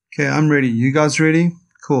Okay, I'm ready. You guys ready?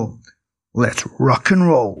 Cool. Let's rock and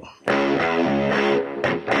roll.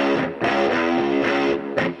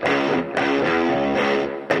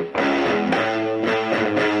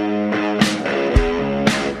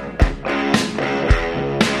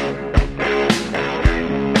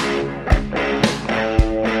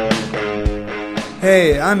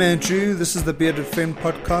 Hey, I'm Andrew. This is the Bearded Friend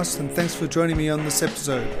podcast, and thanks for joining me on this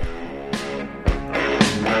episode.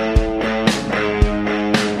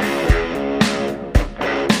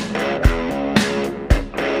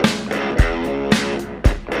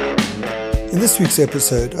 In this week's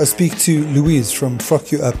episode, I speak to Louise from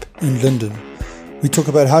Frock in London. We talk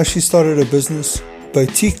about how she started her business,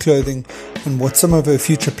 boutique clothing, and what some of her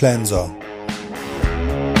future plans are.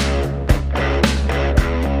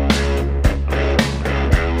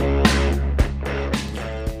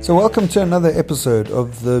 So welcome to another episode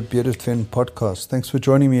of the Bearded Friend podcast. Thanks for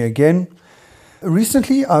joining me again.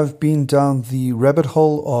 Recently, I've been down the rabbit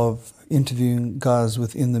hole of interviewing guys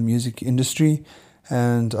within the music industry,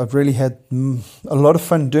 and I've really had a lot of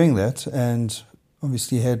fun doing that, and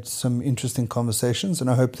obviously had some interesting conversations, and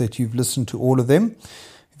I hope that you've listened to all of them.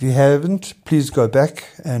 If you haven't, please go back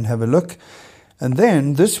and have a look. And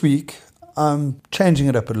then this week, I'm changing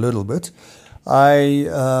it up a little bit. I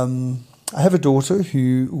have a daughter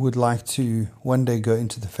who would like to one day go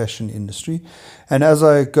into the fashion industry. And as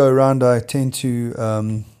I go around, I tend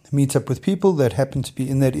to meet up with people that happen to be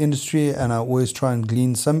in that industry, and I always try and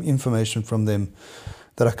glean some information from them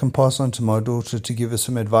that I can pass on to my daughter to give her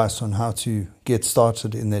some advice on how to get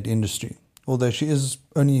started in that industry. Although she is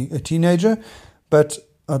only a teenager, but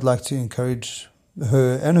I'd like to encourage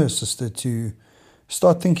her and her sister to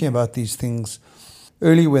start thinking about these things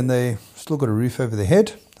early when they still got a roof over their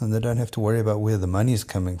head and they don't have to worry about where the money is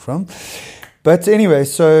coming from. But anyway,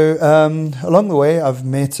 so along the way, I've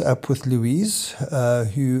met up with Louise,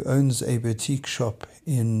 who owns a boutique shop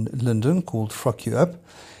in London called Frock.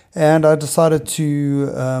 And I decided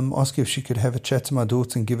to ask if she could have a chat to my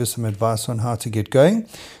daughter and give her some advice on how to get going,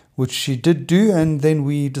 which she did do. And then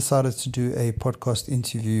we decided to do a podcast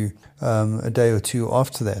interview a day or two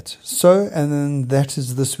after that. And then that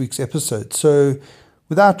is this week's episode. So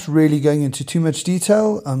without really going into too much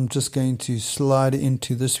detail, I'm just going to slide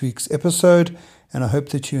into this week's episode, and I hope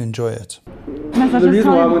that you enjoy it. The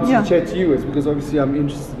reason why I wanted to chat to you is because obviously I'm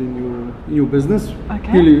interested in your business.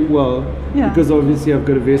 Okay. Really well, because obviously I've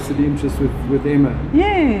got a vested interest with Emma.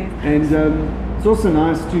 Yes. And it's also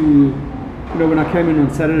nice to, when I came in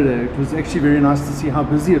on Saturday, it was actually very nice to see how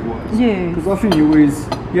busy it was. Yes. Because often you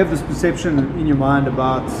have this perception in your mind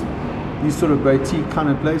about these sort of boutique kind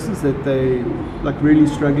of places that they like really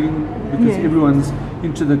struggling because everyone's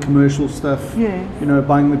into the commercial stuff,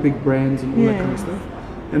 buying the big brands and all that kind of stuff.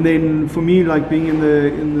 And then for me, like being in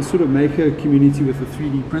the sort of maker community with the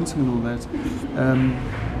 3D printing and all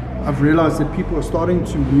that, I've realized that people are starting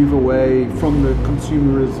to move away from the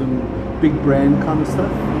consumerism, big brand kind of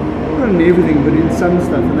stuff. Not in everything, but in some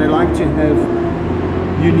stuff, and they like to have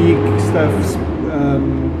unique stuff.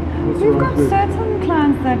 We've got certain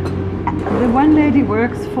clients that the one lady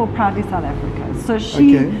works for Proudly South Africa, so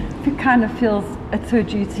she kind of feels it's her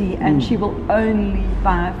duty, and she will only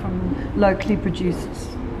buy from locally produced,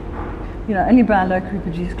 only buy locally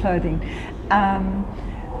produced clothing.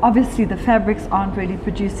 Obviously the fabrics aren't really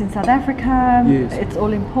produced in South Africa. Yes. It's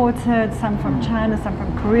all imported, some from China, some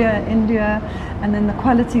from Korea, India, and then the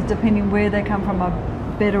qualities, depending where they come from, are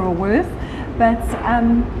better or worse. But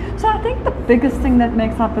so I think the biggest thing that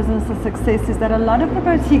makes our business a success is that a lot of the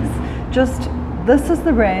boutiques just, this is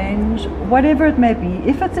the range, whatever it may be,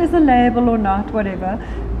 if it is a label or not, whatever.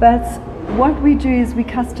 But what we do is we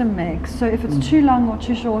custom make. So if it's too long or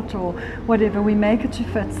too short or whatever, we make it to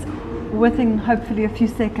fit within hopefully a few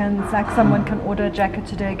seconds. Like someone can order a jacket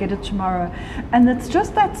today, get it tomorrow. And it's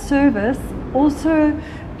just that service. Also,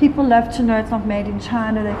 people love to know it's not made in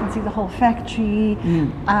China. They can see the whole factory.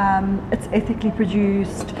 It's ethically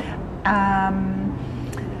produced.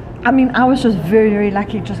 I was just very, very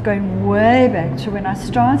lucky, just going way back to when I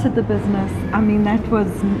started the business. That was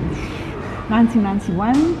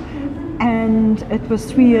 1991. And it was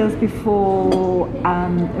 3 years before,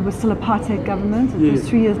 it was still apartheid government. It was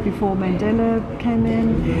 3 years before Mandela came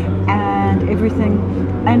in and everything.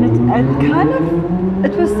 And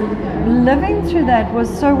it was living through that was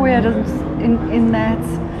so weird in that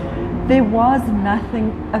there was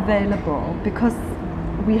nothing available because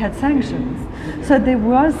we had sanctions. So there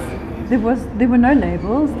were no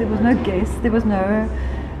labels, there was no guests, there was no.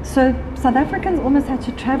 So South Africans almost had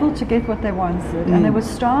to travel to get what they wanted, and they were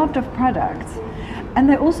starved of products. And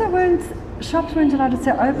they also weren't shops weren't allowed to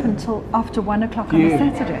stay open till after 1 o'clock on a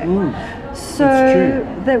Saturday. So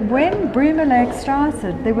that when Bremer Lake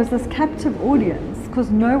started, there was this captive audience because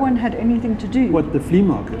no one had anything to do. What, the flea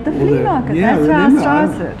market? The flea market, that's how it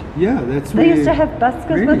started. That's They used to have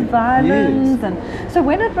buskers with violins, and so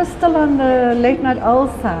when it was still on the late night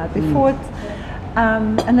old side, before it,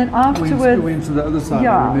 and then afterwards, went to the other side.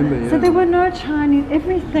 I remember. So there were no Chinese.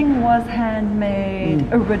 Everything was handmade,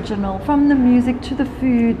 original, from the music to the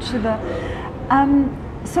food to the.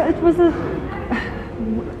 So it was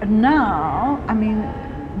now, I mean,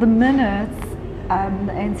 the minute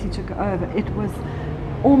the ANC took over, it was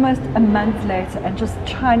almost a month later, and just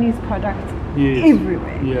Chinese products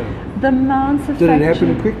everywhere. The amounts of Did it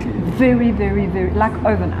happen quickly? Very, very, very, like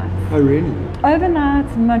overnight. Oh, really?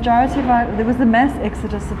 Overnight, majority of there was a mass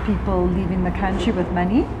exodus of people leaving the country with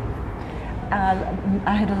money.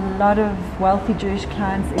 I had a lot of wealthy Jewish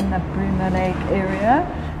clients in the Bremer Lake area,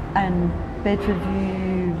 and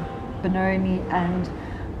Bedfordview, Benoni, and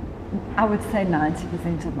I would say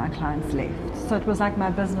 90% of my clients left. So it was like my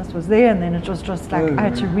business was there, and then it was just like I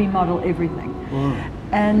had to remodel everything.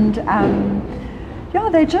 And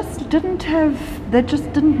they just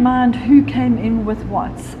didn't mind who came in with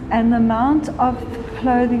what. And the amount of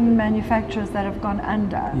clothing manufacturers that have gone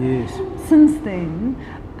under since then,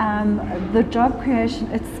 the job creation,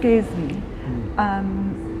 it scares me.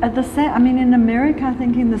 In America, I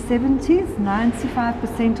think in the 70s,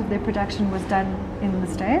 95% of their production was done in the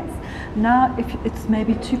States. Now, if it's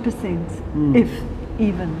maybe 2%, if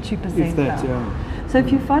even 2%. If that, So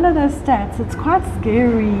if you follow those stats, it's quite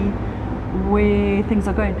scary where things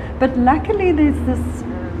are going. But luckily, there's this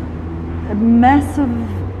massive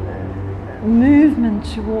movement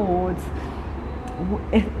towards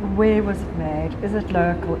where was it made? Is it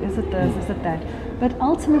local? Is it this? Is it that? But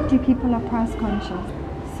ultimately, people are price conscious.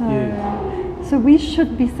 So we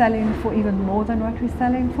should be selling for even more than what we're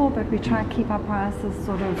selling for, but we try to keep our prices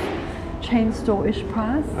sort of chain store-ish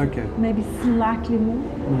price. Maybe slightly more,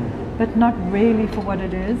 but not really for what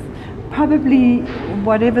it is. Probably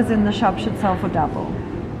whatever's in the shop should sell for double.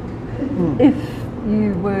 If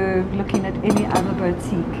you were looking at any other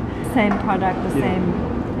boutique, same product, the same,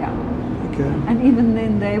 and even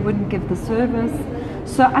then they wouldn't give the service.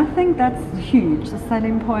 So I think that's huge, the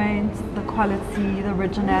selling point, the quality, the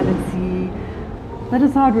originality. That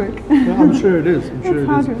is hard work. I'm sure it is.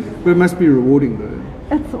 Work. But it must be rewarding though.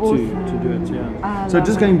 It's awesome. To do it, So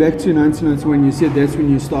just going back to 1991, you said that's when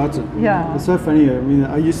you started. It's so funny. I mean,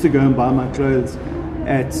 I used to go and buy my clothes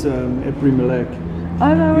at Bremer Lake.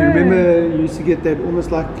 Oh, no way. You remember you used to get that almost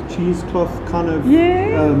like cheesecloth kind of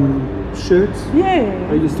shirts?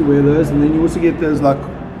 I used to wear those, and then you also get those like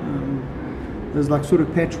sort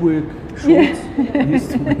of patchwork shorts. I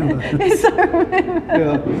used to wear those.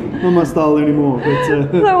 Not my style anymore, but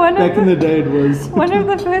back in the day it was. One of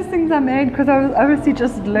the first things I made, because I was obviously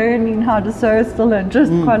just learning how to sew still and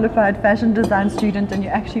just qualified fashion design student, and you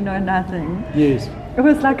actually know nothing. It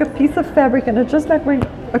was like a piece of fabric, and it just like went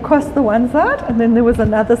across the one side, and then there was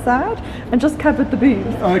another side, and just covered the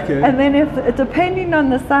boobs. And then depending on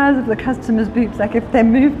the size of the customer's boobs, like if they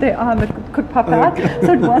moved their arm, it could pop out.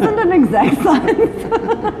 So it wasn't an exact size.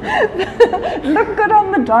 Looked good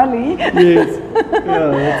on the dolly. That's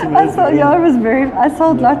amazing. I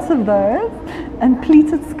sold lots of those, and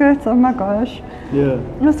pleated skirts. Oh my gosh.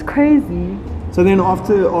 It was crazy. So then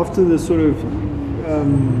after the sort of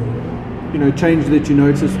change that you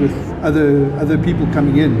noticed with other people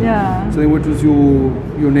coming in. So then what was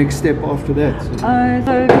your next step after that?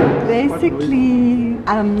 So basically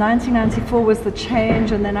 1994 was the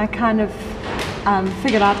change, and then I kind of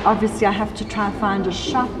figured out obviously I have to try and find a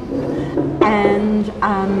shop, and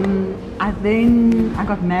I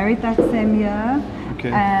got married that same year.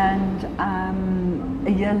 And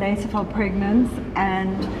a year later fell pregnant,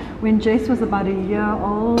 and when Jess was about a year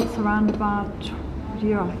old, around about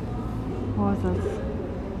what was it,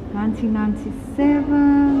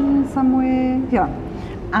 1997 somewhere,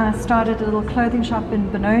 I started a little clothing shop in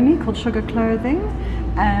Benoni called Sugar Clothing,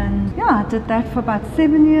 and I did that for about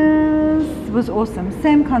 7 years. It was awesome,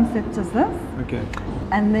 same concept as this.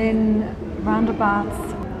 And then round about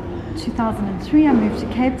 2003 I moved to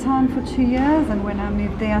Cape Town for 2 years, and when I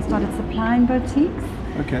moved there I started supplying boutiques.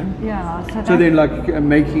 So then like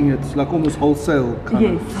making it like almost wholesale kind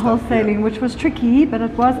of stuff. Wholesaling, which was tricky, but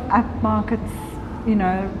it was upmarket,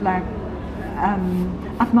 like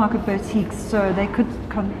upmarket boutiques, so they could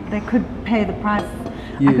pay the price.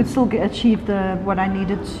 I could still achieve what I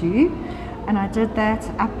needed to, and I did that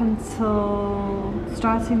up until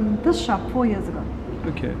starting this shop 4 years ago.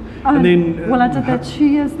 And then I did that 2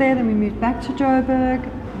 years there, then we moved back to Joburg.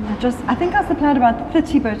 I think I supplied about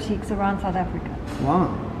 30 boutiques around South Africa. Wow.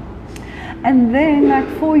 And then, like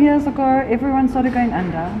 4 years ago, everyone started going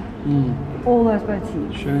under. All those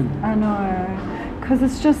boutiques. Shame. I know. Because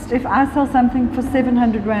it's just, if I sell something for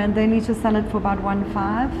 700 Rand, they need to sell it for about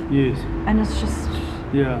 1.5. Yes. And it's just,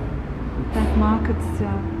 that market's,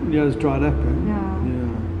 Yeah, it's dried up. Eh?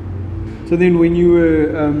 Yeah. So then when you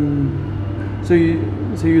were, so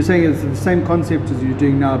you're saying it's the same concept as you're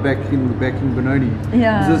doing now back in Benoni.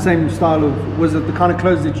 Yeah. Is it the same style of, was it the kind of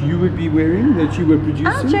clothes that you would be wearing, that you were producing?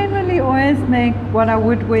 I generally always make what I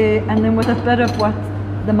would wear and then with a bit of what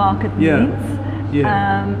the market needs.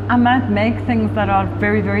 Yeah. I might make things that are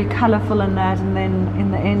very, very colourful and that, and then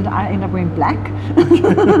in the end I end up wearing black.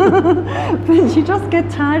 But you just get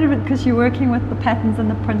tired of it because you're working with the patterns and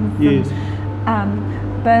the prints. Yes.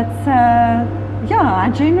 I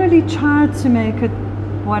generally try to make it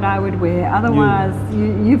what I would wear. Otherwise,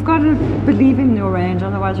 you've got to believe in your range.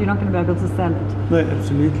 Otherwise, you're not going to be able to sell it. No,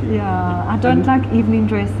 absolutely. Yeah, I don't like evening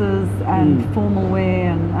dresses and formal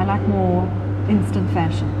wear, and I like more instant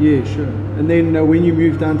fashion. Yeah, sure. And then when you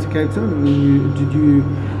moved down to Cape Town, did you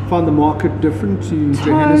find the market different to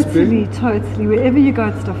Johannesburg? Totally. Wherever you go,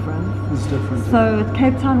 it's different. It's different. So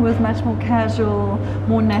Cape Town was much more casual,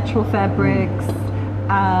 more natural fabrics.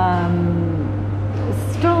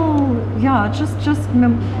 Just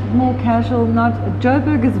more casual.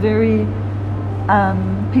 Joburg is very,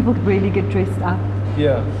 people really get dressed up.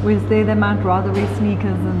 Yeah. Whereas there they might rather wear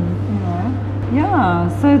sneakers and, Yeah,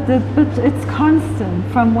 but it's constant.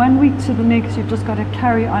 From 1 week to the next, you've just got to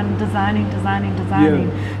carry on designing.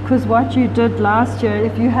 Because what you did last year,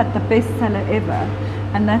 if you had the best seller ever,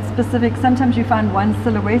 and that's specific, sometimes you find one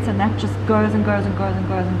silhouette and that just goes and goes.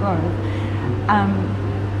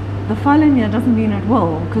 The following year doesn't mean it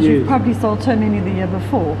will, because you've probably sold so many the year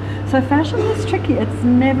before. So fashion is tricky. It's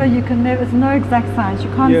never, it's no exact science.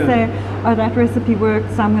 You can't say, oh, that recipe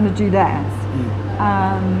works, so I'm going to do that.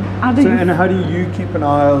 And how do you keep an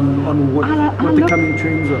eye on what the coming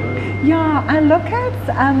trends are? Yeah, I look at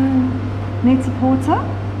Net-a-Porter.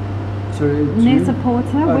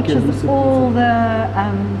 Net-a-Porter, which is all the,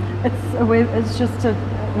 it's just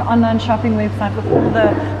an online shopping website with all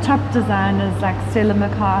the top designers like Stella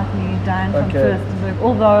McCartney, Diane from Furstenberg,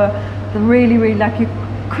 although the really, really you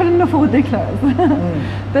couldn't afford their clothes.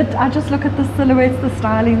 But I just look at the silhouettes, the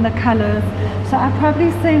styling, the colors. So I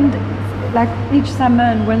probably spend like each summer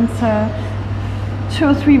and winter 2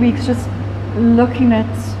 or 3 weeks just looking at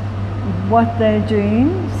what they're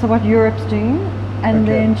doing, so what Europe's doing, and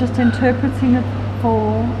then just interpreting it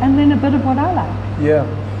and then a bit of what I like. Yeah.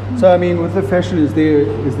 So I mean, with the fashion, is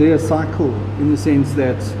there a cycle in the sense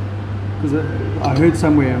that, because I heard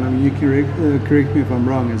somewhere, and I mean you can correct me if I'm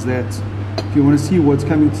wrong, is that if you want to see what's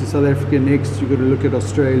coming to South Africa next, you've got to look at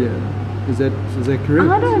Australia. Is that correct?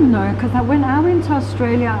 I don't know, because when I went to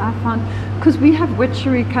Australia, I found, because we have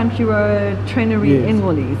Witchery, Country Road, Trenery in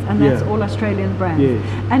Woolies, and that's all Australian brands. Yes.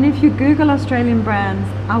 And if you Google Australian brands,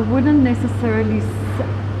 I wouldn't necessarily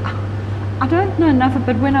I don't know enough,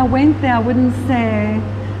 but when I went there, I wouldn't say,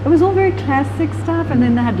 it was all very classic stuff, and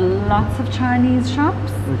then they had lots of Chinese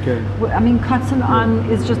shops. Okay. I mean, Cotton On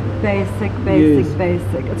is just basic.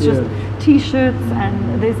 It's just t-shirts,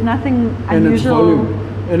 and there's nothing unusual.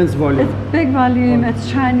 And it's volume. It's big volume. It's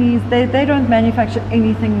Chinese. They don't manufacture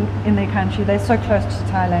anything in their country. They're so close to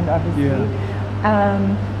Thailand, obviously,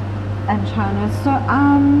 and China. So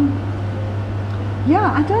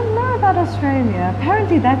I don't know about Australia.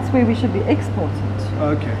 Apparently, that's where we should be exported.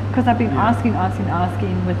 Okay. Because I've been asking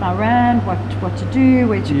with Iran what to do,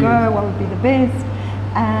 where to go, what would be the best.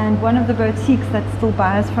 And one of the boutiques that still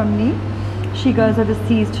buys from me, she goes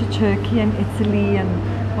overseas to Turkey and Italy and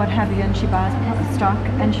what have you, and she buys stock.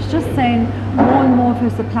 And she's just saying more and more of her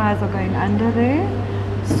suppliers are going under there.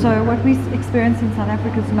 So what we experience in South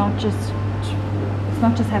Africa is not just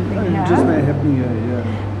happening here. Just not happening here,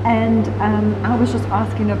 And I was just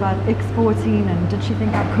asking about exporting, and did she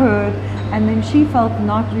think I could? And then she felt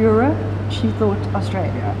not Europe, she thought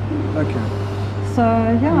Australia. Okay. So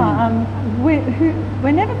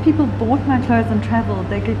whenever people bought my clothes and traveled,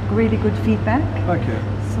 they get really good feedback. Okay.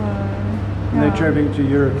 So they're traveling to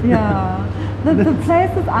Europe. Yeah. The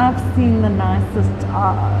places I've seen the nicest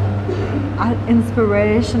are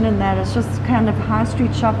inspiration in that. It's just kind of high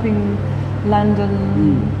street shopping,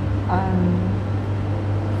 London,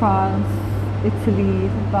 France, Italy,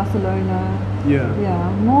 Barcelona. Yeah.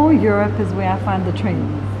 More Europe is where I find the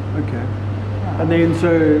trends. Okay. And then,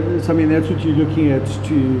 so I mean, that's what you're looking at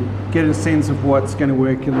to get a sense of what's going to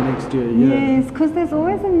work in the next year. Yes, because there's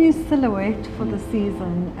always a new silhouette for the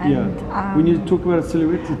season. And, when you talk about a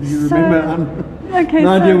silhouette, do you remember? Okay, no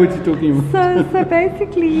idea what you're talking about. So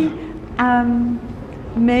basically,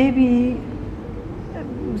 maybe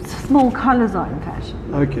small collars are in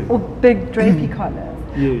fashion. Okay. Or big drapey collars.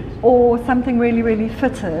 Yes. Or something really, really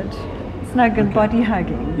fitted, snug and body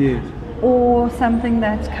hugging. Yes. Or something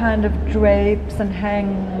that kind of drapes and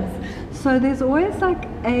hangs. So there's always like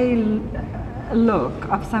a look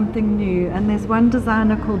of something new. And there's one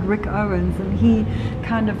designer called Rick Owens, and he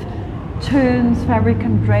kind of turns fabric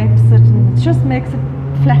and drapes it, and it just makes it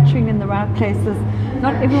flattering in the right places.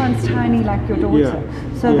 Not everyone's tiny like your daughter.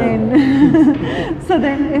 So then, so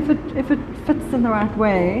then if it fits in the right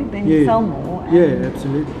way, then you sell more.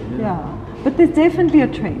 Absolutely. Yeah. But there's definitely a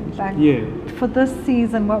trend. Like for this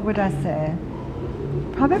season, what would I say?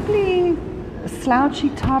 Probably slouchy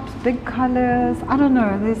tops, big colors. I don't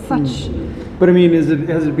know. There's such. But I mean, has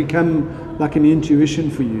it become like an intuition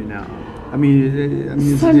for you now? I mean,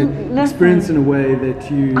 is it an experience in a way that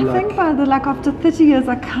you I think by after 30 years,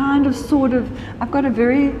 I kind of I've got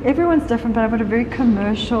everyone's different, but I've got a very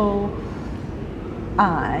commercial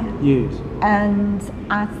eye. Yes. And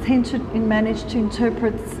I tend to manage to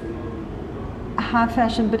interpret high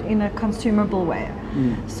fashion, but in a consumable way.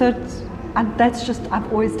 So that's just,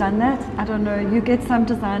 I've always done that. I don't know, you get some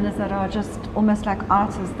designers that are just almost like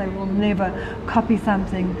artists. They will never copy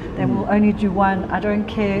something. They will only do one. I don't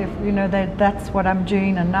care if, that's what I'm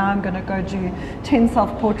doing, and now I'm going to go do 10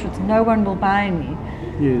 self-portraits. No one will buy me.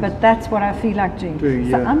 Yes. But that's what I feel like doing.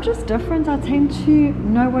 So I'm just different. I tend to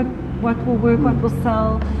know what will work, what will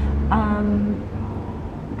sell.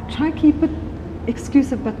 Try keep it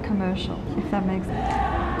exclusive but commercial, if that makes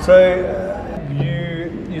sense. So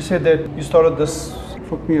you said that you started this,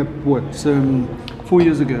 fuck me up, 4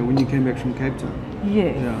 years ago when you came back from Cape Town?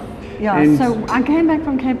 Yeah, so I came back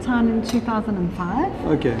from Cape Town in 2005.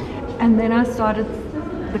 Okay. And then I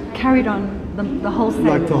carried on the wholesale.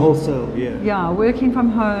 Like the wholesale, Yeah, working from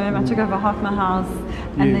home. I took over half my house,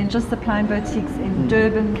 and then just supplying boutiques in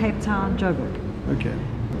Durban, Cape Town, Joburg. Okay.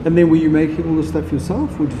 And then were you making all the stuff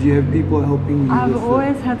yourself, or did you have people helping you? I've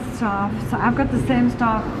always had staff. So I've got the same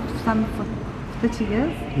staff, some for 30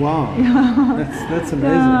 years. Wow. That's amazing.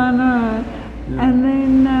 Yeah, I know. Yeah. And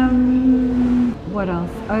then, what else?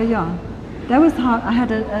 Oh yeah, that was hard. I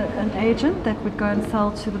had an agent that would go and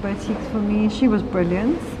sell to the boutiques for me. She was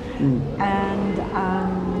brilliant. And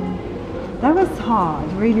that was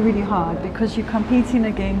hard, really, really hard, because you're competing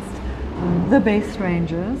against the best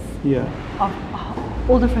ranges of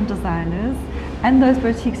all different designers, and those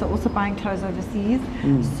boutiques are also buying clothes overseas.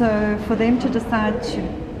 So for them to decide to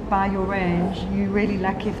buy your range, you're really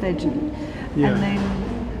lucky if they do. And then,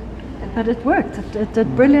 but it worked. It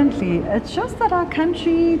did brilliantly. It's just that our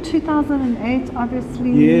country, 2008,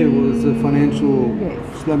 obviously. Yeah, it was a financial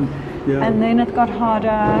slump. Yeah. And then it got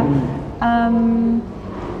harder.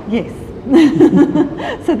 Yes.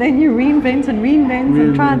 So then you reinvent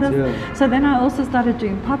and try this. Yeah. So then I also started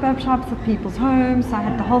doing pop-up shops at people's homes. So I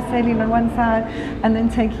had the wholesaling on one side, and then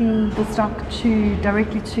taking the stock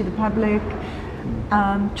directly to the public.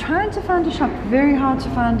 Trying to find a shop, very hard to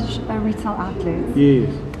find a retail outlet. Yes.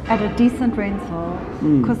 At a decent rental,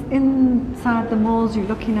 because inside the malls you're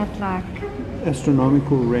looking at like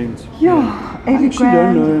astronomical rents. Yeah, I actually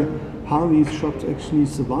don't know how these shops actually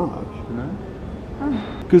survive,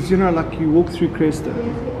 because like you walk through Cresta,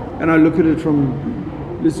 and I look at it from,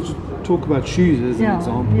 let's just talk about shoes as an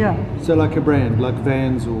example. Yeah. So like a brand like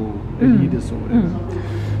Vans or Adidas or whatever.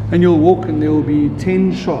 And you'll walk and there will be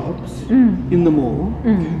 10 shops in the mall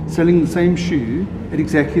selling the same shoe at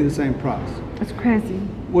exactly the same price. It's crazy.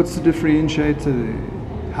 What's the differentiator there?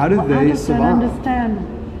 How do they survive? I don't understand.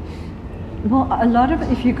 Well, a lot of,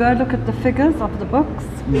 if you go look at the figures of the books,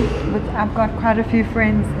 I've got quite a few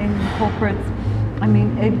friends in corporates. I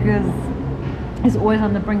mean, Edgar's is always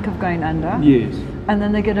on the brink of going under. Yes. And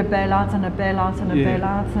then they get a bailout and a bailout and a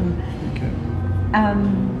bailout. And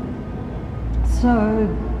so,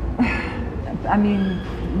 I mean,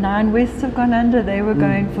 Nine West have gone under. They were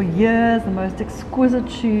going for years, the most exquisite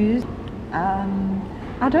shoes.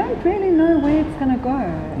 I don't really know where it's going to go.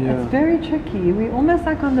 Yeah. It's very tricky. We're almost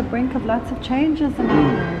like on the brink of lots of changes in the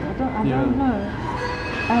world. I don't know.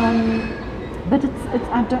 But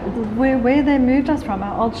where they moved us from,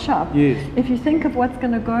 our old shop. Yes. If you think of what's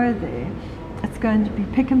going to go there, it's going to be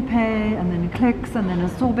Pick and Pay, and then Clicks, and then a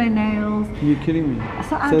Sorbet Nails. You're kidding me.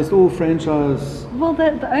 So it's all franchise. Well,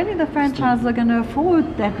 only the franchises are going to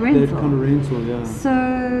afford that rental. That kind of rental, yeah. So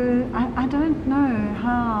I don't know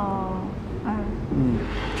how.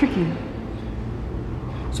 Tricky.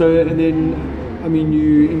 So, and then, I mean,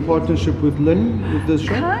 you in partnership with Lynn with this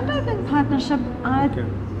shop? Kind of in partnership. Okay.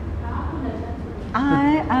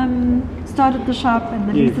 I started the shop and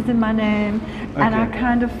the lease is in my name, and I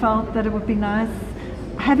kind of felt that it would be nice,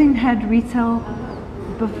 having had a retail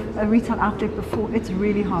outlet before. It's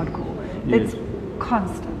really hardcore. It's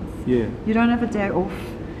constant. Yeah. You don't have a day off.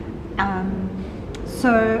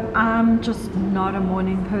 So I'm just not a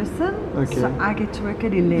morning person. Okay. So I get to work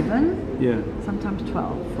at 11. Yeah. Sometimes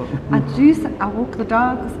 12. I walk the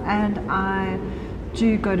dogs, and I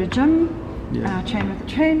do go to gym. And I train with a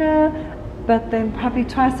trainer. But then probably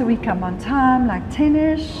twice a week I'm on time, like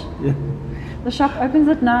 10ish. Yeah. The shop opens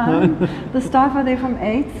at 9. The staff are there from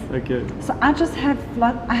 8. Okay. So I just have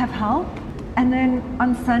help. And then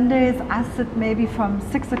on Sundays I sit maybe from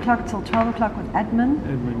 6 o'clock till 12 o'clock with admin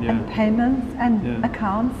and payments and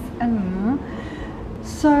accounts.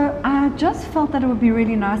 So I just felt that it would be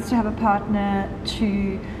really nice to have a partner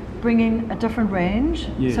to bring in a different range.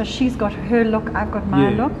 So she's got her look, I've got my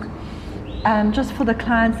look. Just for the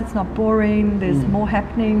clients, it's not boring, there's more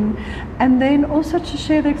happening. And then also to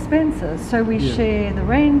share the expenses. So we share the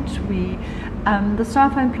rent, the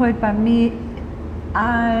staff are employed by me.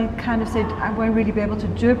 I kind of said I won't really be able to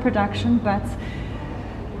do a production, but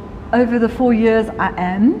over the 4 years I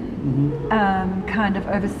am kind of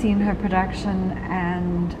overseeing her production,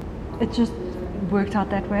 and it just worked out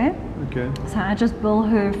that way. Okay. So I just bill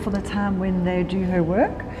her for the time when they do her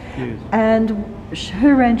work. Yes. And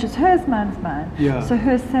her range is hers, mine is mine. Yeah. So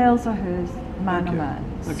her sales are hers, mine are mine.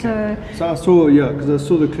 Okay. So I saw, because I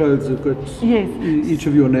saw the clothes have got each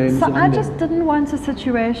of your names. So I just didn't want a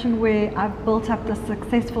situation where I've built up this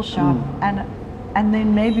successful shop and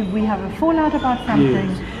then maybe we have a fallout about something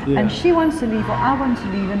and she wants to leave or I want to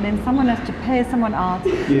leave, and then someone has to pay someone else.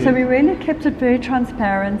 So we really kept it very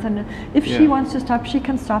transparent, and if she wants to stop, she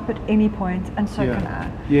can stop at any point, and so can I.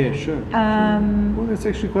 Yeah, sure. Well, that's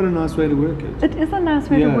actually quite a nice way to work it. It is a nice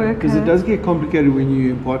way to work it. Because it does get complicated when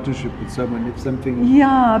you're in partnership with someone, if something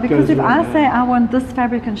because if I wrong, say I want this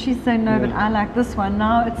fabric and she's saying no, but I like this one,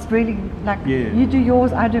 now it's really like you do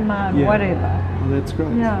yours, I do mine, whatever. Well, that's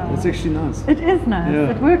great. Yeah. That's actually nice. It is nice. Yeah.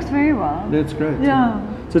 It works very well. That's great. Yeah.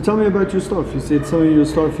 So tell me about your staff. You said some of your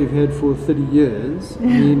staff you've had for 30 years. I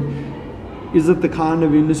mean, is it the kind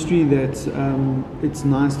of industry that it's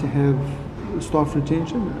nice to have staff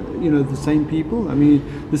retention? The same people? I mean,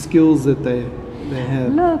 the skills that they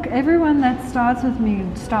have. Look, everyone that starts with me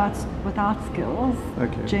starts without skills.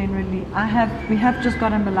 Okay. Generally, we have just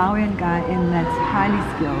got a Malawian guy in that's highly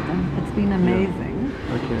skilled, and it's been amazing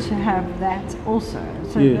to have that also.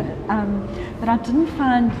 So, but I didn't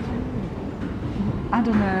find. I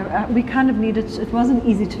don't know, we kind of needed, it wasn't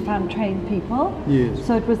easy to find trained people,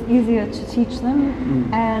 so it was easier to teach them,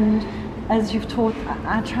 and as you've taught,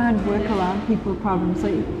 I try and work around people's problems, so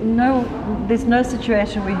there's no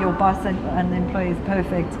situation where your boss and the employee is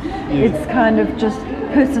perfect. It's kind of just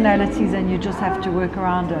personalities and you just have to work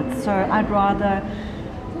around it, so I'd rather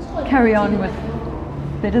carry on with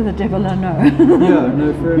better the devil I know.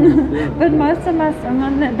 Fair enough. But most of us,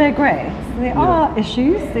 they're great. There are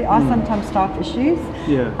issues. There are sometimes staff issues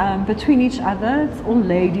between each other. It's all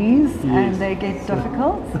ladies, and they get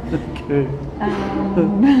difficult. Okay.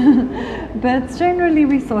 But generally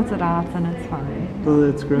we sort it out, and it's fine. Oh,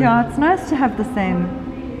 that's great. Yeah, it's nice to have the same.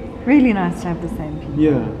 Really nice to have the same people.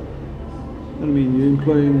 Yeah. I mean, you're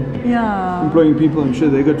employing people. I'm sure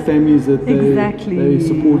they've got families that they're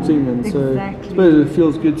supporting, and so I suppose it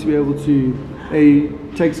feels good to be able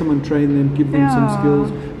to take someone, train them, give them some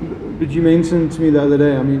skills. But you mentioned to me the other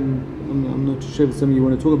day, I mean, I'm not sure if it's something you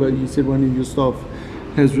want to talk about. You said one of your staff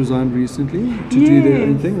has resigned recently to do their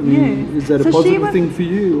own thing. I mean, is that a positive thing for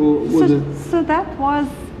you, or was it? So that was.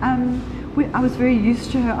 I was very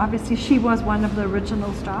used to her. Obviously, she was one of the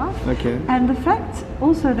original staff. Okay. And the fact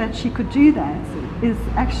also that she could do that is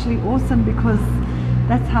actually awesome, because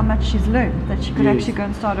that's how much she's learned, that she could actually go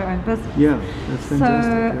and start her own business. Yeah, that's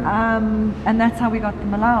fantastic. So, and that's how we got the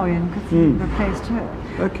Malawian, because he replaced her.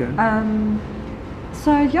 Okay.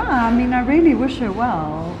 So I mean, I really wish her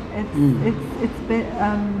well.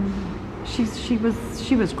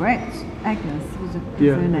 She was great. Agnes was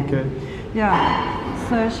her name. Okay. Yeah.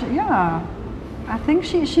 So I think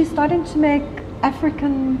she's starting to make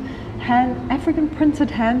African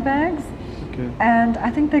printed handbags. Okay. And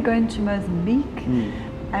I think they're going to Mozambique,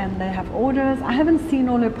 and they have orders. I haven't seen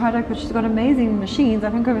all her product, but she's got amazing machines. I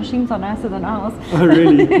think her machines are nicer than ours. Oh,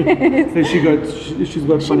 really? So she's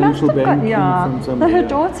got financial backing from somewhere. Her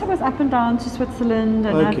daughter was up and down to Switzerland,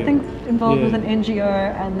 and I think involved with an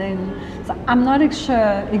NGO, and then so I'm not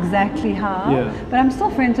sure exactly how, but I'm still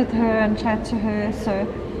friends with her and chat to her. So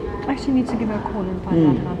I actually need to give her a call and find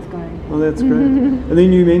out how it's going. Oh, that's great. And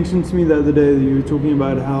then you mentioned to me the other day that you were talking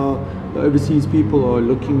about how the overseas people are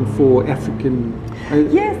looking for African.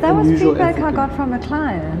 Yes, that was feedback African. I got from a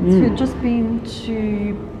client who'd just been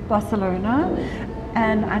to Barcelona,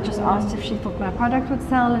 and I just asked if she thought my product would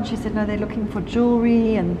sell, and she said no, they're looking for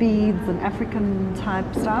jewelry and beads and African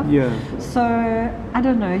type stuff. Yeah. So I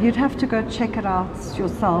don't know, you'd have to go check it out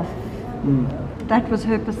yourself. That was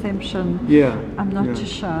her perception. Yeah. I'm not too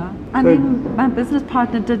sure. I mean, my business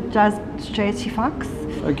partner does JT Fox.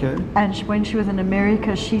 Okay. And when she was in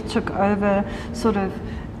America, she took over sort of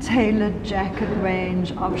tailored jacket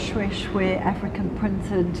range of shwe African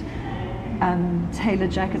printed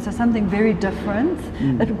tailored jackets. So something very different.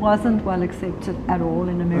 It wasn't well accepted at all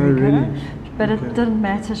in America. Oh, really? But it didn't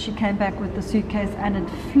matter. She came back with the suitcase and it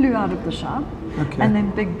flew out of the shop. Okay. And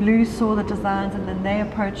then Big Blue saw the designs and then they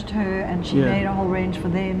approached her and she made a whole range for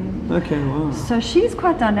them. Okay, wow. So she's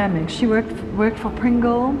quite dynamic. She worked for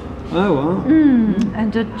Pringle. Oh, wow.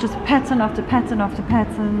 And did just pattern after pattern after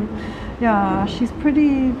pattern. Yeah, she's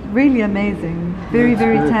really amazing. Very,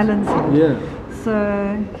 very talented. Yeah.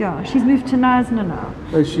 So, yeah, she's moved to Knysna now.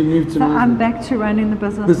 Oh, she moved to So Knysna. I'm back to running the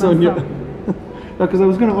business This myself. on because I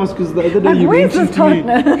was going to ask, because the other day you where's mentioned this to me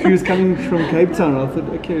partner? she was coming from Cape Town. I thought,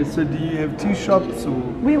 okay, so do you have 2 shops or?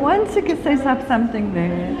 We want to set up something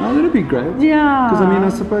there. Oh, that'd be great. Yeah. Because I mean, I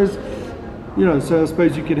suppose, so I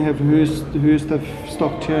suppose you could have her stuff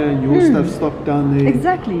stocked here and your stuff stocked down there.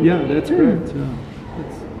 Exactly. Yeah, that's great.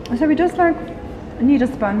 Yeah. So we just need a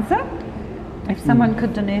sponsor. If someone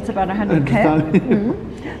could donate about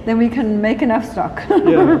 100k, then we can make enough stock.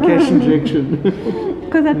 Yeah, cash injection.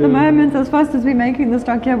 Because at the moment, as fast as we're making the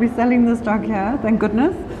stock here, we're selling the stock here, thank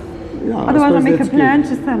goodness. Yeah, Otherwise, I make a that's plan good.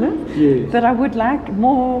 to sell it. Yes. But I would like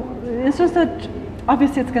more. It's just that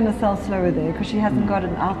obviously it's going to sell slower there because she hasn't got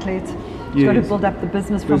an outlet. She's got to Yes. build up the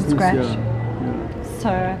business from scratch. Yeah.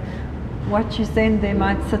 So what you send there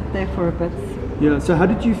might sit there for a bit. Yeah, so how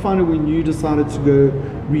did you find it when you decided to go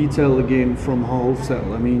retail again from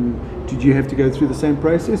wholesale? I mean, did you have to go through the same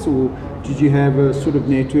process, or did you have a sort of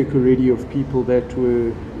network already of people that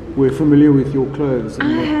were familiar with your clothes? I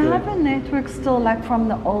have a network still, like from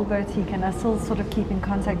the old boutique, and I still sort of keep in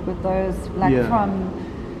contact with those, like from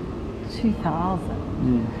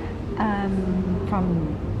 2000.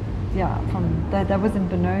 From that was in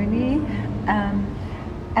Benoni.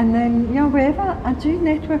 And then, wherever I do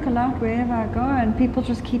network a lot, wherever I go, and people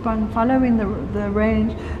just keep on following the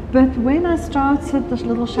range. But when I started this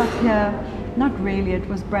little shop here, not really, it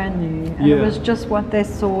was brand new. And it was just what they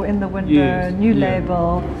saw in the window, new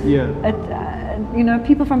label. Yeah. It,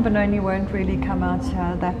 people from Benoni won't really come out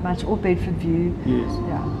here that much, or Bedford View. Yes.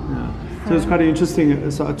 Yeah. So it's quite interesting.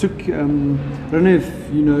 So I took, I don't know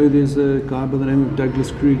if you know, there's a guy by the name of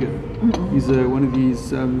Douglas Kruger. He's one of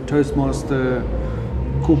these Toastmaster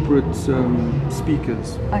corporate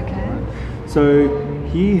speakers. Okay. So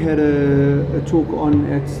he had a talk on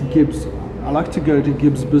at Gibbs. I like to go to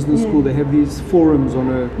Gibbs Business School. They have these forums on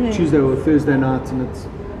a Tuesday or Thursday night, and it's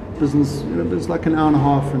business. It's like an hour and a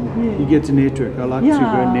half, and you get to network. I like to go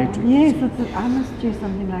and network. Yes, I must do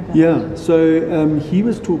something like that. Yeah. So he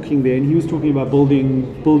was talking there, and he was talking about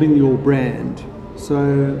building your brand. So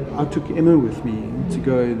I took Emma with me to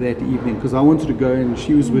go that evening because I wanted to go, and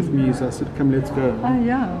she was with me. So I said, "Come, let's go." Oh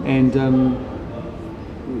yeah. And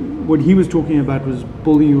what he was talking about was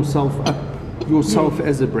building yourself up,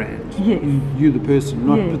 as a brand. Yes. You the person,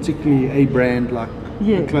 not particularly a brand like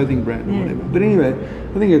a clothing brand or whatever. But anyway,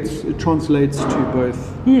 I think it translates to both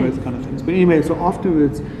kind of things. But anyway, so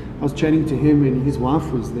afterwards, I was chatting to him, and his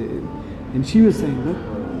wife was there, and she was saying that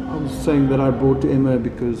I was saying that I brought Emma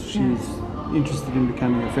because she's interested in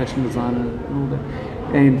becoming a fashion designer and all that.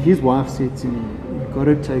 And his wife said to me, "You've got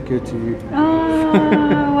to take her to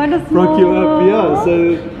what a Frock you up." Yeah,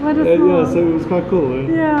 so so it was quite cool.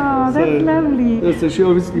 Eh? Yeah, that's lovely. Yeah, so she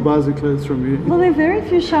obviously buys her clothes from you. Well, there are very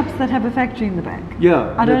few shops that have a factory in the back.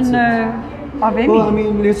 Yeah, I don't know of any. Well, I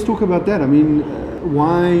mean, let's talk about that. I mean,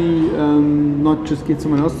 why not just get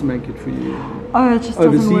someone else to make it for you? Oh, it just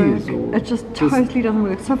doesn't overseas, work. or It just totally doesn't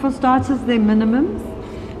work. So for starters, they're minimums.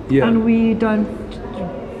 Yeah. And we don't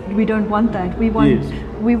want that. We want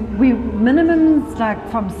we minimums like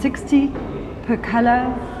from 60 per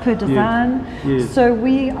color, per design. Yes. So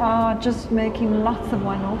we are just making lots of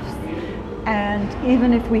one-offs. And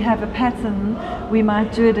even if we have a pattern, we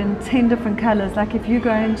might do it in 10 different colors. Like if you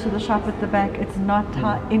go into the shop at the back, it's not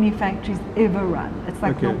how any factories ever run. It's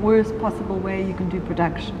like the worst possible way you can do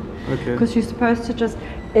production. Okay. Because you're supposed to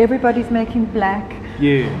everybody's making black.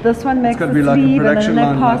 Yeah. This one makes got to the be like a sleeve, and production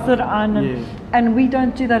then they line, pass like- it on. And we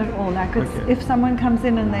don't do that at all. Like if someone comes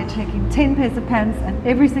in and they're taking 10 pairs of pants and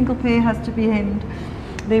every single pair has to be hemmed,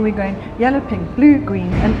 then we're going yellow, pink, blue,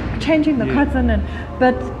 green, and changing the cotton.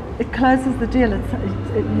 But it closes the deal.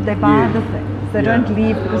 They buy the things. They don't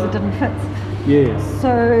leave because it didn't fit. Yes.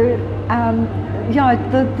 So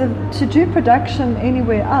to do production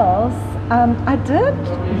anywhere else, I did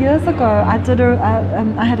years ago. I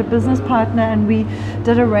had a business partner, and we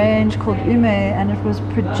did a range called Ume, and it was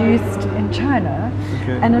produced in China.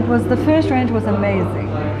 Okay. And it was the first range was amazing.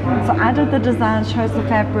 So I did the design, chose the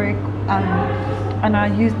fabric, and I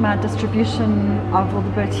used my distribution of all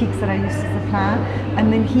the boutiques that I used to supply.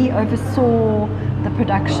 And then he oversaw the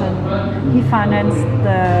production. He financed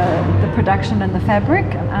the production and the fabric,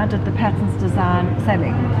 and I did the patterns, design,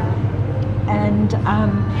 selling. And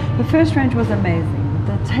the first range was amazing.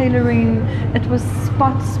 The tailoring, it was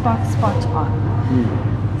spot on.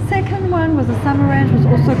 Second one was the summer range, was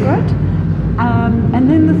also good. And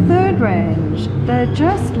then the third range, they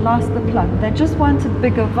just lost the plot. They just wanted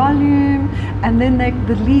bigger volume, and then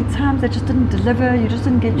the lead times, they just didn't deliver. You just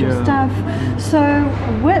didn't get your stuff. So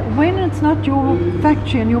when it's not your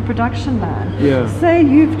factory and your production line, say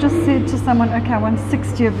you've just said to someone, okay, I want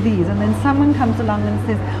 60 of these, and then someone comes along and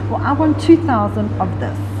says, well, I want 2,000 of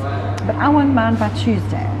this, but I want mine by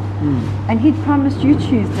Tuesday. And he'd promised you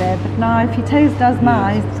Tuesday, but now if he does now,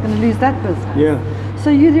 he's going to lose that business. So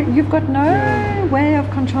you've got no way of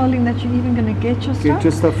controlling that you're even going to get your stuff. Get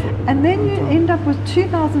your stuff. And then you end up with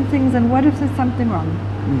 2,000 things, and what if there's something wrong?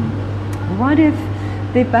 What if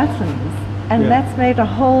they're buttons, and that's made a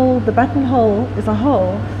hole, the buttonhole is a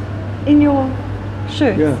hole in your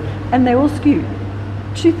shirt, and they all skew.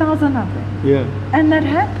 2,000 of them. And that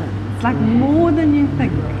happens, like more than you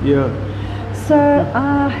think. So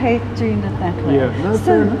I hate doing it that way.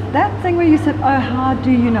 So that thing where you said, oh, how do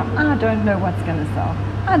you know? I don't know what's going to sell.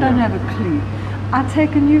 I don't have a clue. I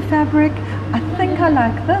take a new fabric. I think I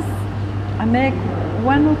like this. I make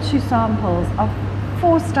 1 or 2 samples of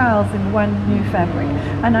 4 styles in one new fabric,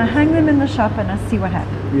 and I hang them in the shop and I see what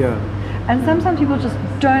happens. And sometimes people just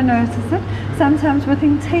don't notice it. Sometimes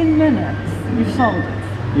within 10 minutes you've sold it.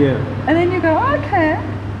 And then you go, okay.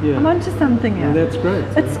 I'm onto something here. That's great.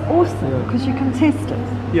 It's awesome because you can test it.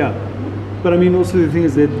 But I mean, also the thing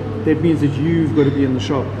is that means that you've got to be in the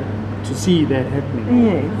shop to see that happening.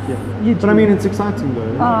 Yes, you do. But I mean, it's exciting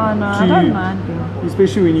though. Oh no, I don't mind being.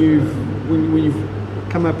 Especially when you've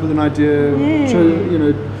come up with an idea,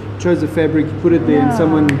 chose a fabric, you put it there, and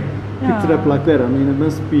someone picked it up like that. I mean, it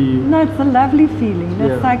must be. No, it's a lovely feeling.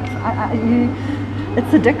 It's like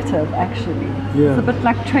it's addictive, actually. It's a bit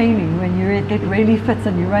like training when you get really fit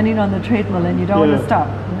and you're running on the treadmill and you don't want to stop.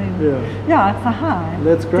 And then, it's a high.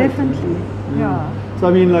 That's great. Definitely. So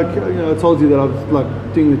I mean, like I told you that I was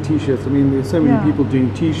like doing the t-shirts. I mean, there's so many people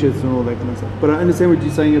doing t-shirts and all that kind of stuff. But I understand what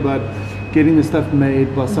you're saying about getting the stuff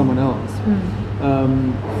made by someone else,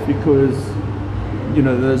 because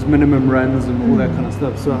there's minimum runs and all that kind of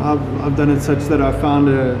stuff. So I've done it such that I found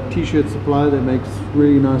a t-shirt supplier that makes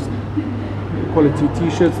really nice quality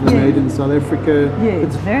t-shirts. They're made in South Africa.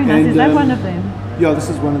 It's very nice. Is that one of them? Yeah, this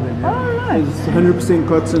is one of them. Oh, right. It's 100%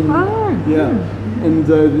 cotton. And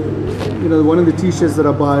one of the t-shirts that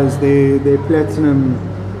I buy is their platinum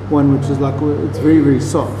one, which is like, it's very, very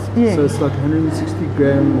soft. So it's like 160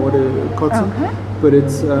 gram cotton. But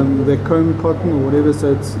it's their comb cotton or whatever,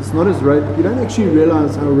 so it's not as rough. You don't actually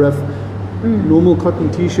realize how rough normal cotton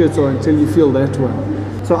t-shirts are until you feel that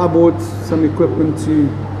one. So I bought some equipment to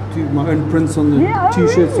do my own prints on the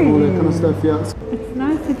t-shirts and all that kind of stuff. It's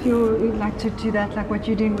nice if you'd like to do that, like what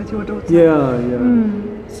you're doing with your daughter.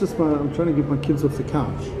 It's just I'm trying to get my kids off the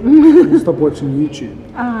couch and stop watching YouTube.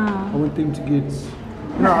 I want them to get.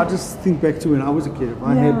 I just think back to when I was a kid. If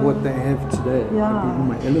I had what they have today, I'd be in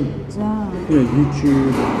my element.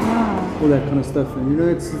 YouTube, all that kind of stuff. And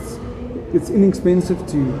it's inexpensive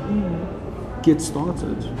to get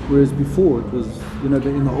started, whereas before it was, in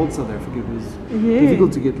the old South Africa it was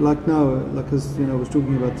difficult to get. Like now, as I was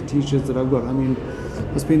talking about the t-shirts that I've got. I mean,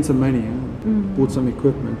 I spent some money and bought some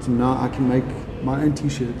equipment, and now I can make my own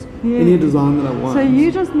t-shirts, any design that I want. So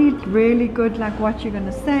you just need really good, like what you're going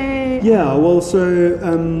to say.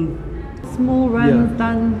 Small runs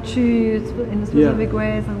done in specific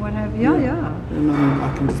ways and what have you. And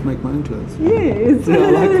I can just make my own clothes. Yes,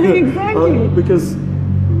 exactly. Because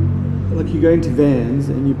like you go into Vans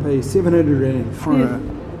and you pay 700 Rand for or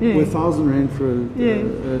 1,000 Rand for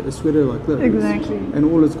a sweater like this. Exactly. And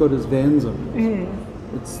all it's got is Vans on it.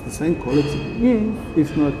 It's the same quality.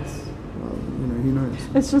 If not, who knows?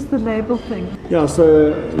 It's just the label thing. Yeah,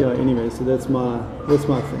 so, anyway, so that's my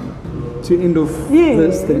thing. To end off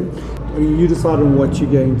this thing, I mean, you decide on what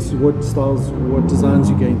you're going to, what styles, what designs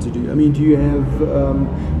you're going to do. I mean, do you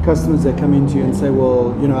have customers that come into you and say,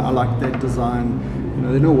 well, I like that design,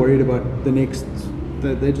 they're not worried about the next,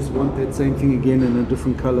 they just want that same thing again in a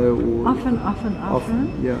different color? Or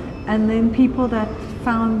Often. Yeah. And then people that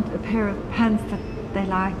found a pair of pants that they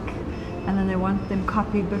like, and then they want them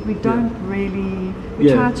copied, but we don't really,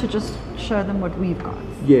 we try to just show them what we've got.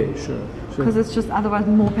 Yeah, sure. Because it's just otherwise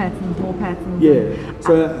more patterns. Yeah.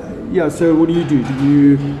 So what do you do? Do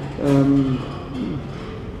you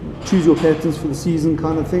choose your patterns for the season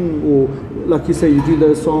kind of thing, or like you say, you do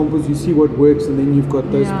those samples, you see what works, and then you've got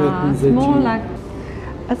those patterns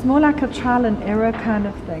it's more like a trial and error kind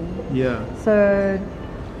of thing. Yeah. So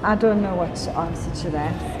I don't know what to answer to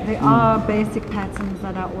that. There are basic patterns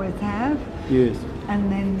that I always have. Yes. And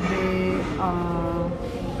then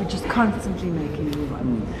we're just constantly making new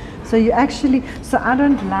ones. So I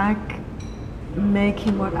don't like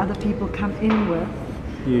making what other people come in with,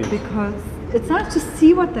 because it's nice to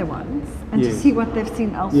see what they want and to see what they've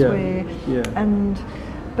seen elsewhere.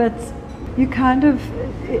 But you kind of,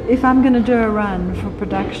 if I'm going to do a run for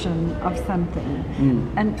production of something,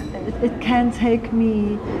 and it can take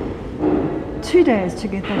me 2 days to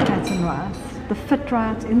get that pattern right, the fit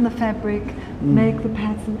right in the fabric, make the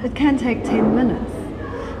pattern, it can take 10 minutes.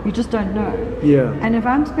 You just don't know. Yeah. And if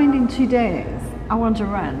I'm spending 2 days, I want to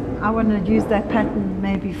run. I want to use that pattern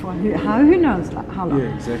maybe for who knows how long.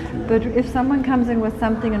 Yeah, exactly. But if someone comes in with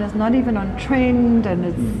something and it's not even on trend and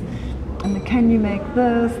it's and can you make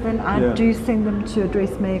this, then I do send them to a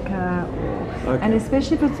dressmaker. And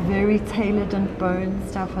especially if it's very tailored and bone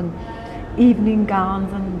stuff and evening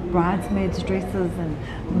gowns and bridesmaids dresses and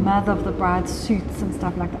mother of the bride suits and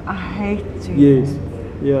stuff like that. I hate doing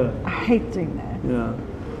that. I hate doing that. Yeah.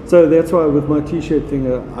 So that's why with my t-shirt thing,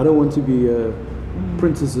 I don't want to be a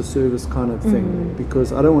print as a service kind of thing,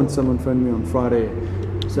 because I don't want someone phoning me on Friday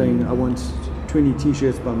saying I want 20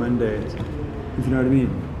 t-shirts by Monday, if you know what I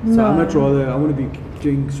mean. So I much rather, I want to be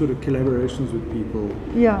doing sort of collaborations with people.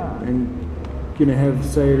 Yeah. And have,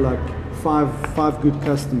 say, like five good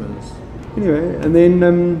customers. Anyway, and then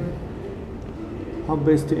how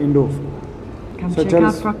best to end off? Come check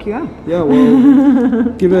out Frock. Yeah, well,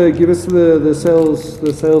 give us the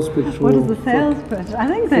sales pitch. What is the sales pitch? I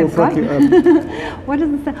think they've got what is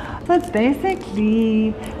the sales? So it's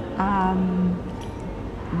basically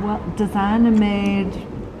designer made,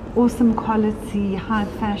 awesome quality, high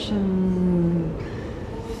fashion.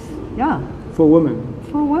 Yeah. For women.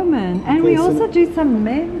 For women, and we also do some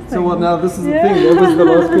men's. So what? Now this is the thing. That was the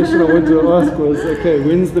last question I wanted to ask. Was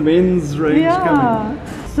when's the men's range coming?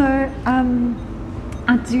 So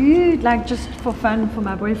I do, like, just for fun for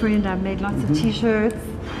my boyfriend, I've made lots of t-shirts,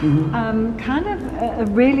 kind of a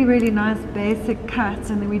really, really nice basic cut,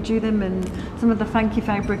 and then we do them in some of the funky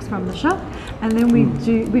fabrics from the shop, and then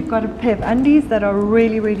we've got a pair of undies that are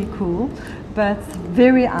really, really cool, but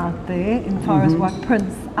very out there in far as what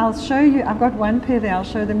prints. I'll show you, I've got one pair there, I'll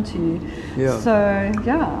show them to you. Yeah. So,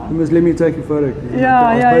 yeah. You must let me take a photo.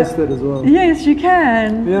 I'll post that as well. Yes, you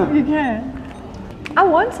can. Yeah. You can. I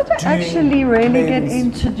wanted to actually really get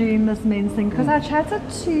into doing this men's thing, because I chatted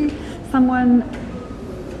to someone,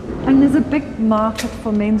 and there's a big market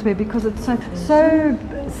for menswear because it's so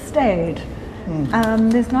staid.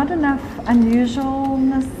 There's not enough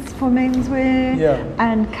unusualness for menswear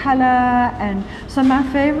and color, and so my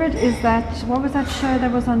favorite is that, what was that show that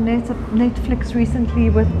was on Netflix recently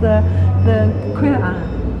with the Queer Eye?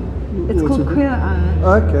 It's called Queer Eye.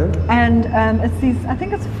 Okay. And it's these, I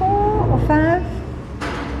think it's 4 or 5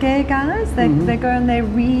 gay guys. They go and they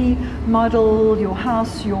remodel your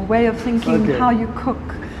house, your way of thinking, how you cook,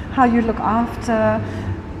 how you look after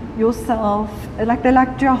yourself. Like they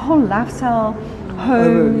do a whole lifestyle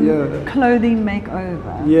home clothing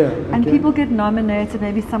makeover. Yeah. Okay. And people get nominated,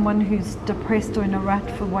 maybe someone who's depressed or in a rut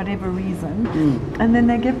for whatever reason, and then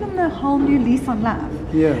they give them a whole new lease on life.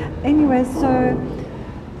 Yeah. Anyway, so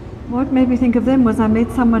what made me think of them was I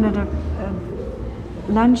met someone at a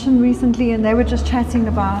luncheon recently, and they were just chatting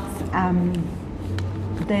about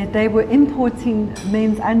they were importing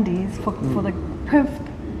men's undies for the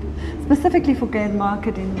specifically for gay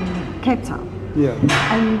market in Cape Town. Yeah.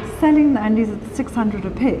 And selling the undies at 600 a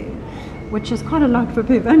pair, which is quite a lot for a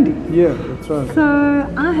pair of undies. Yeah, that's right.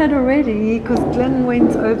 So I had already, because Glenn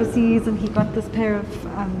went overseas and he got this pair of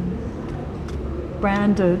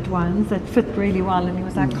branded ones that fit really well, and he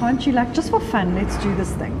was like, can't you, like, just for fun, let's do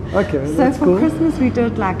this thing. Okay, so that's for cool. Christmas we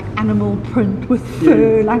did like animal print with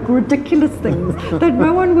fur, like ridiculous things that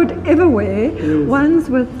no one would ever wear. Ones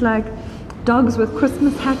with like dogs with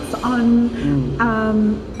Christmas hats on,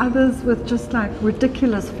 others with just like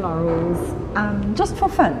ridiculous florals, just for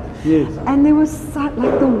fun. Yes. And there was like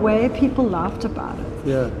the way people laughed about it.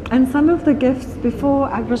 Yeah. And some of the gifts before,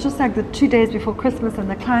 it was just like the 2 days before Christmas, and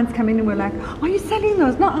the clients come in and were like, "Are you selling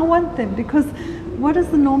those?" "No, I want them." Because what is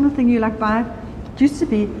the normal thing you like buy? It used to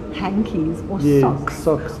be hankies or socks.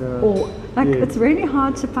 Or like it's really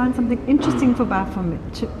hard to find something interesting to buy for me.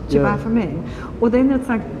 Or then it's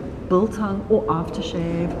like biltong or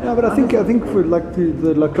aftershave. Yeah, but I think for like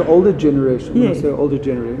the older generation, when I say older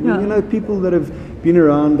generation, you know, people that have been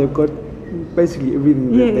around, they've got basically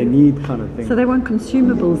everything that they need, kind of thing. So they want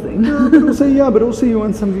consumables then. but also you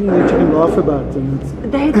want something that you can laugh about, and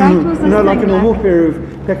that was the thing, like a normal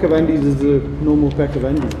pack of undies is a normal pack of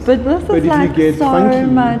undies. But this is like so funky,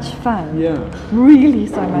 much fun. Yeah. Really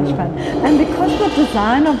so much fun. And because the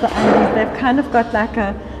design of the undies, they've kind of got like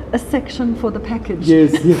a section for the package.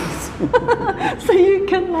 Yes. So you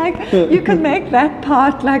can make that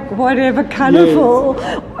part like whatever colourful,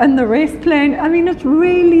 and the rest plain. I mean, it's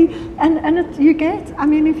really and it's, you get. I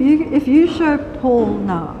mean, if you show Paul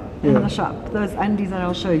now in the shop those undies that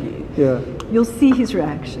I'll show you, you'll see his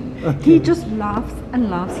reaction. Okay. He just laughs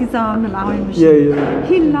and laughs. He's on the allowing machine.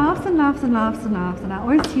 He laughs and laughs and laughs and laughs. And I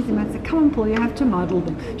always tease him. I say, "Come on, Paul, you have to model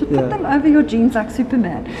them. Just put them over your jeans like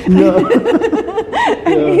Superman."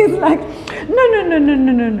 And he's like, "No."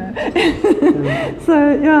 So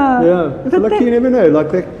So like you never know.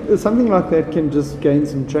 Like something like that can just gain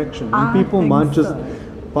some traction. And people might just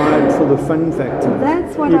buy it for the fun factor.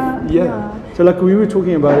 That's what So like we were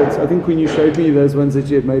talking about it, I think when you showed me those ones that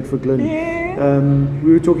you had made for Glenn,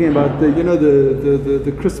 we were talking about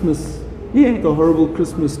the Christmas, the horrible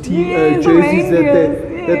Christmas jerseys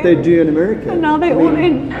that they do in America. And now they're all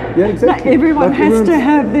in. Yeah, exactly. Everyone has to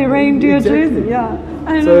have their reindeer jersey. Yeah.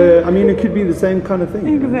 So I mean, it could be the same kind of thing.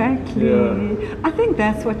 Exactly. You know? I think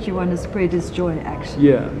that's what you want to spread is joy, actually.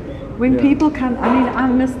 Yeah. When people come, I mean, I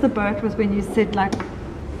missed the boat was when you said like,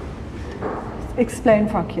 explain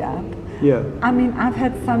Frock up. Yeah. I mean, I've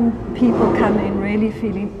had some people come in really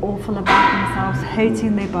feeling awful about themselves,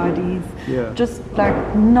 hating their bodies, just like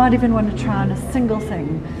not even want to try on a single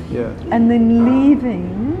thing. Yeah. And then leaving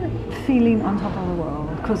feeling on top of the world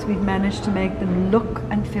because we've managed to make them look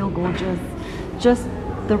and feel gorgeous, just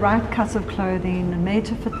the right cut of clothing made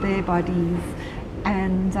to fit their bodies.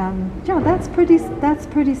 And that's pretty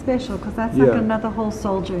special because that's like another whole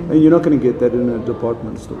soul journey. And you're not going to get that in a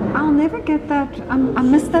department store. I'll never get that. I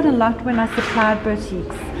miss that a lot when I supplied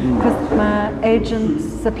boutiques because my agent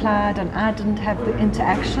supplied and I didn't have the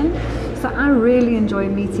interaction. So I really enjoy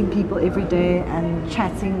meeting people every day and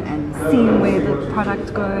chatting and seeing where the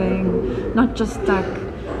product's going, not just like,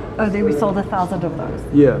 oh, there we sold 1,000 of those.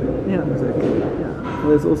 Yeah. Exactly. Well,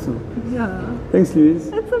 that's awesome. Yeah. Thanks, Louise.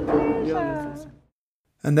 It's a pleasure. Yeah, that's awesome.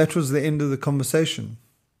 And that was the end of the conversation.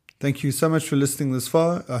 Thank you so much for listening this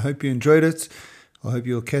far. I hope you enjoyed it. I hope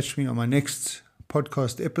you'll catch me on my next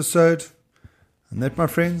podcast episode. And that, my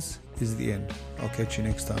friends, is the end. I'll catch you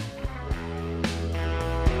next time.